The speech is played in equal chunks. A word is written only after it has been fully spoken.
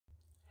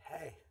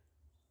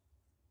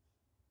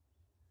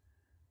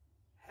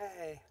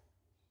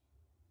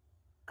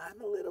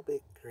little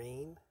bit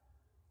green.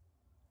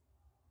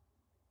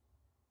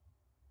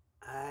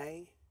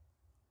 I,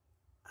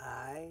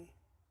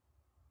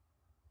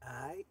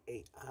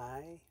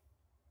 AI,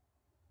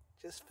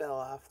 just fell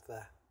off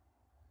the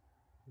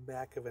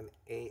back of an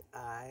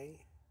AI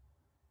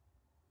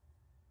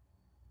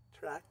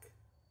truck.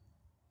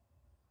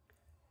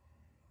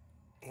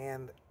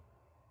 And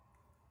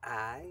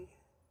I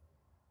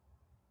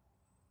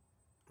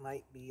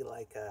might be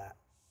like a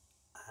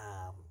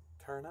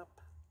turnip.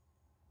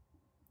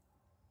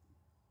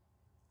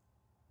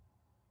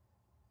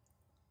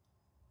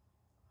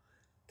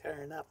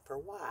 Turn up for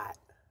what?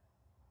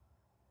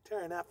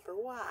 Turn up for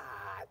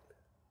what?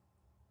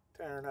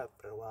 Turn up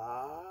for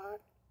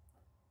what?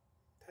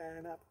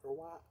 Turn up for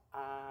what?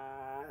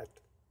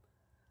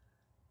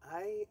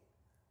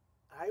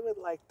 I would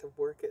like to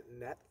work at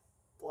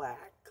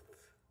Netflix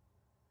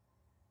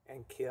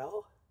and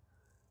kill.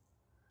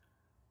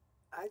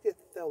 I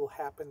just so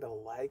happen to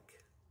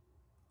like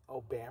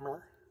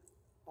Obama.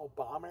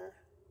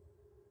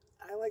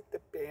 I like the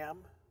bam,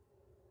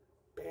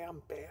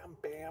 bam, bam,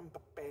 bam,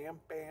 bam,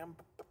 bam,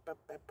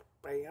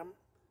 bam.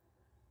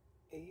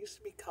 It used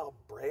to be called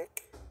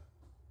brick.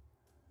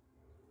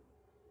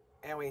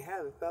 And we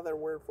had this other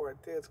word for it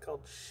too. It's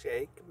called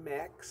shake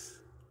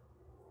mix.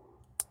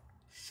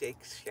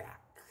 Shake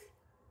Shack.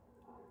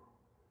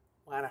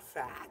 Want a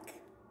fact?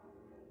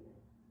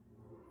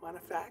 Want a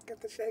fact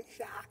at the Shake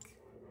Shack?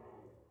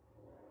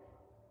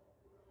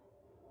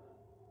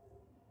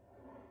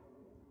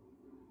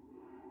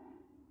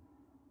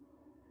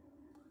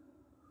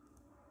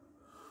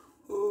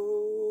 Ooh,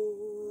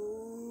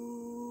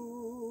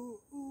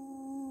 ooh,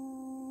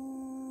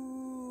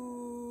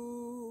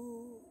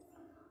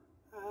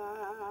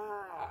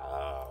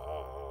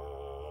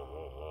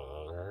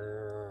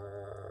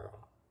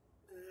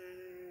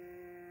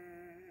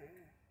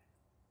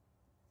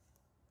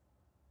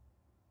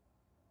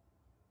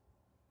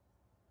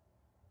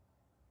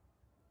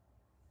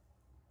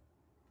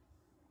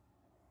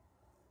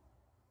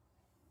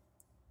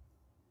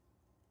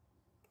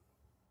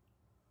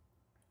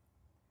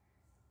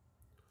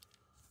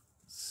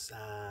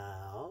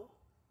 So,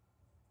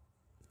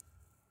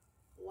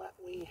 what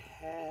we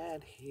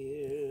had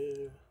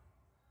here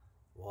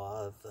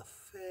was the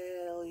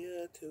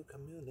failure to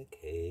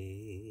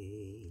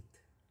communicate.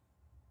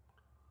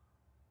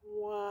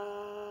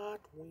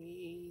 What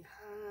we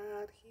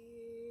had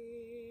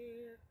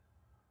here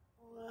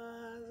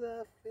was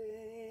a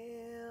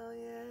failure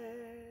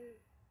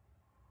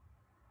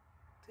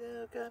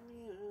to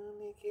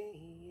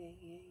communicate.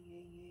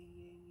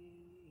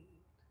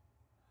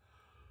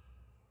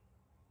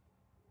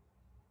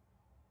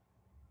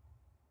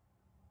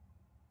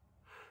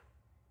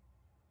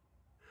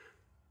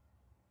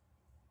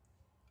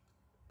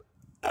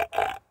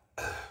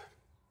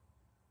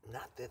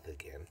 Not this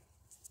again.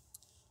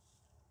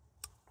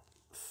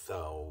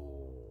 So,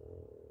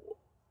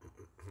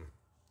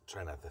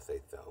 try not to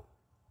say so.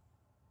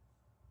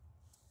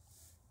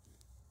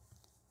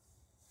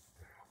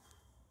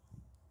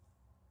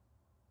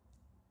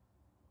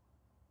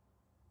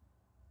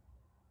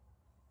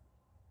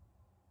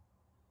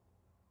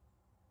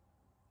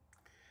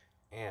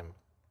 And,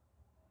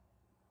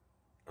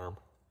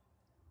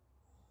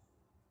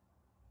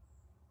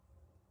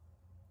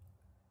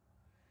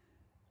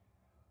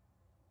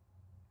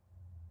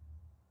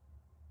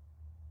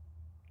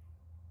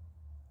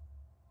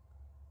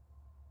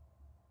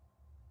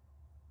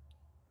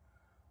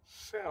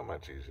 so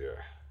much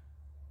easier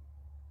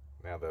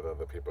now that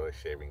other people are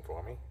shaving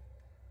for me.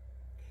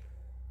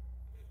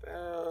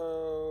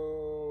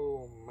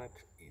 So much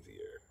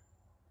easier.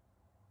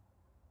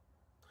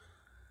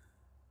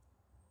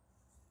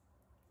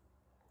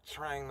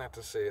 Trying not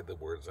to say the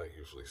words I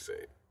usually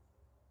say.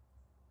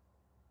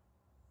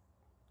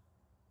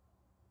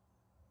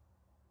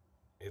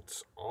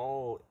 It's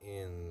all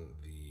in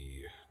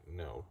the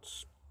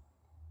notes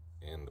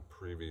in the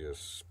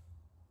previous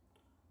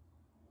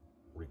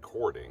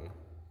recording,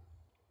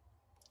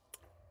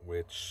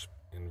 which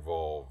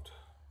involved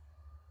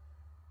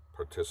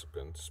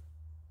participants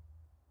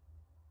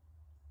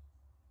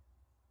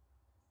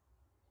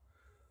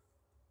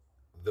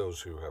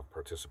those who have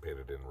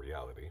participated in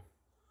reality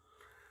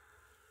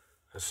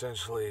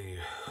essentially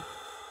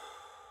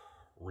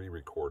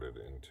re-recorded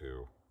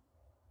into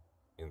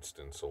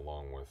instance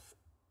along with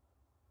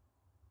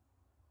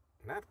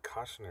not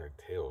cautionary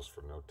tales,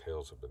 for no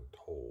tales have been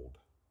told,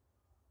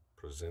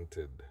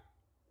 presented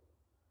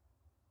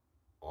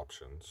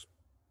options,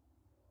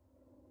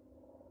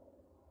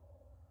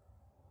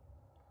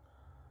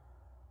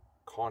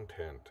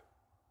 content,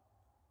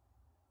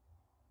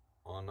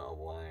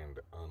 unaligned,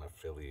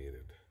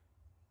 unaffiliated,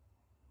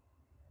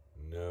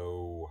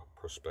 no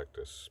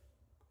prospectus,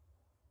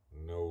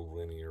 no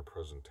linear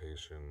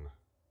presentation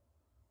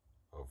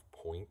of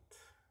point,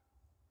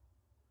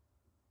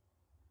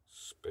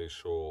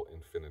 spatial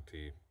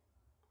infinity,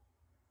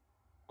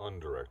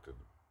 undirected,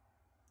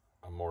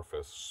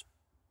 amorphous,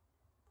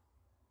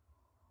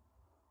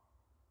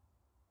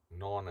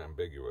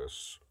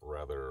 non-ambiguous,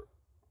 rather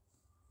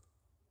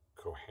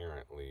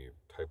coherently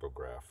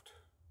typographed,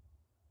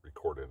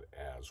 recorded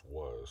as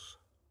was.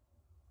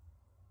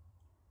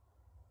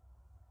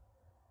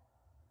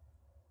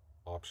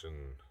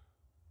 Option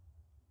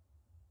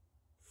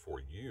for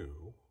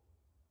you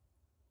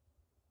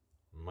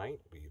might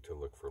be to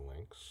look for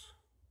links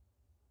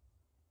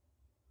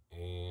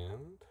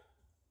and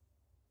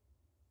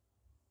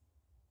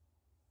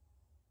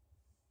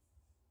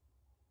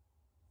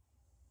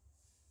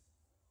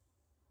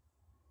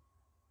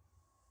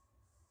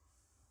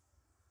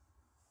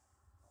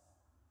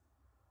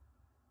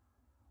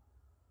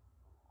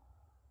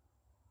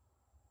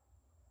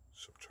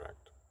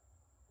subtract.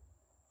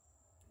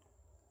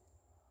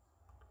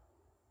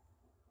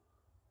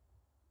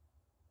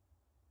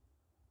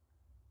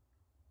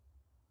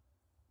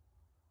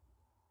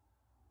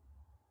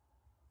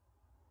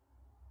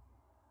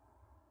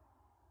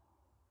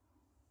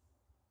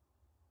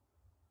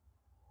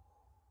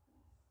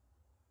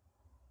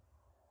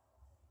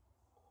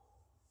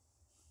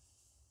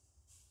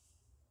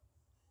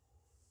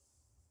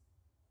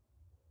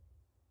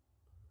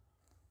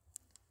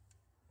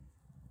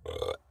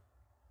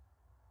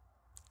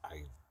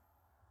 I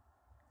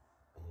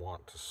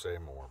want to say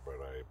more, but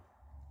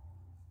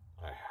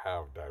I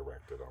have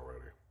directed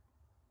already.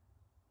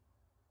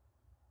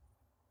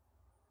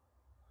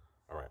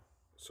 All right,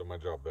 so my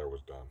job there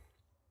was done.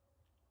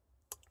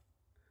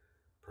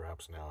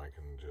 Perhaps now I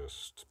can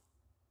just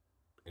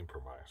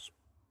improvise.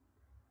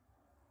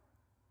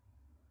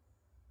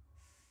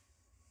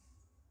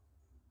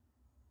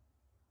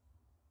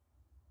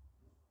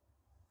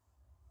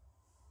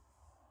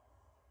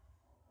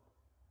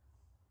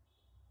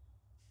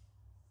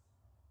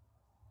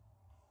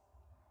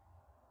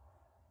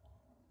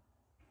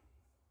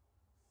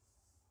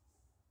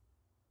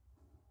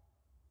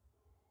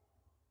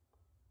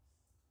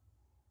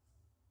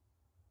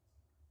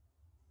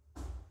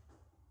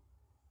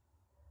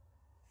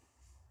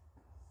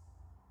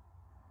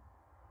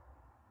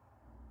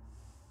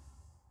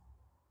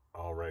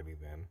 Alrighty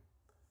then.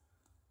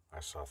 I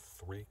saw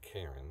 3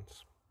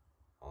 Karens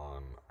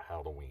on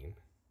Halloween.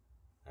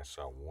 I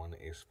saw 1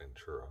 Ace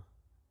Ventura.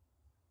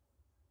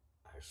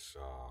 I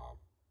saw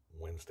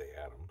Wednesday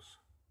Addams.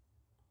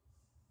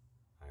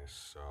 I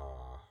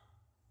saw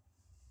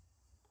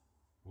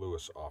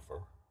Lewis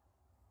Offer.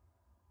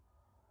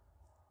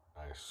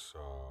 I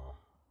saw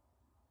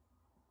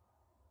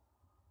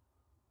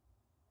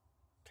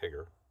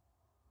Tigger.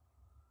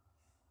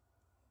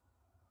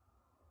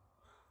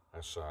 I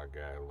saw a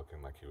guy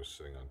looking like he was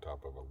sitting on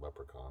top of a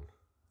leprechaun.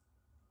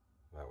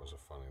 That was a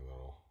funny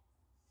little,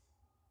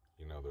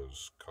 you know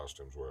those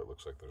costumes where it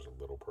looks like there's a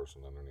little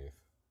person underneath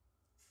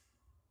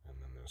and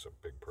then there's a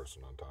big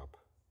person on top?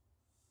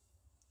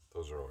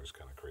 Those are always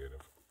kind of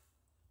creative.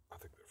 I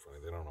think they're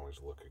funny. They don't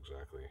always look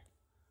exactly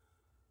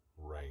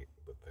right,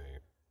 but they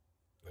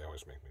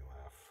always make me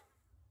laugh.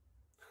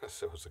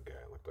 So it was a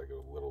guy, it looked like a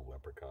little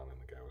leprechaun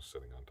and the guy was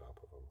sitting on top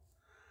of him.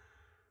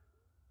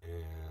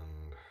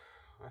 And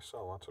I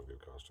saw lots of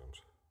good costumes.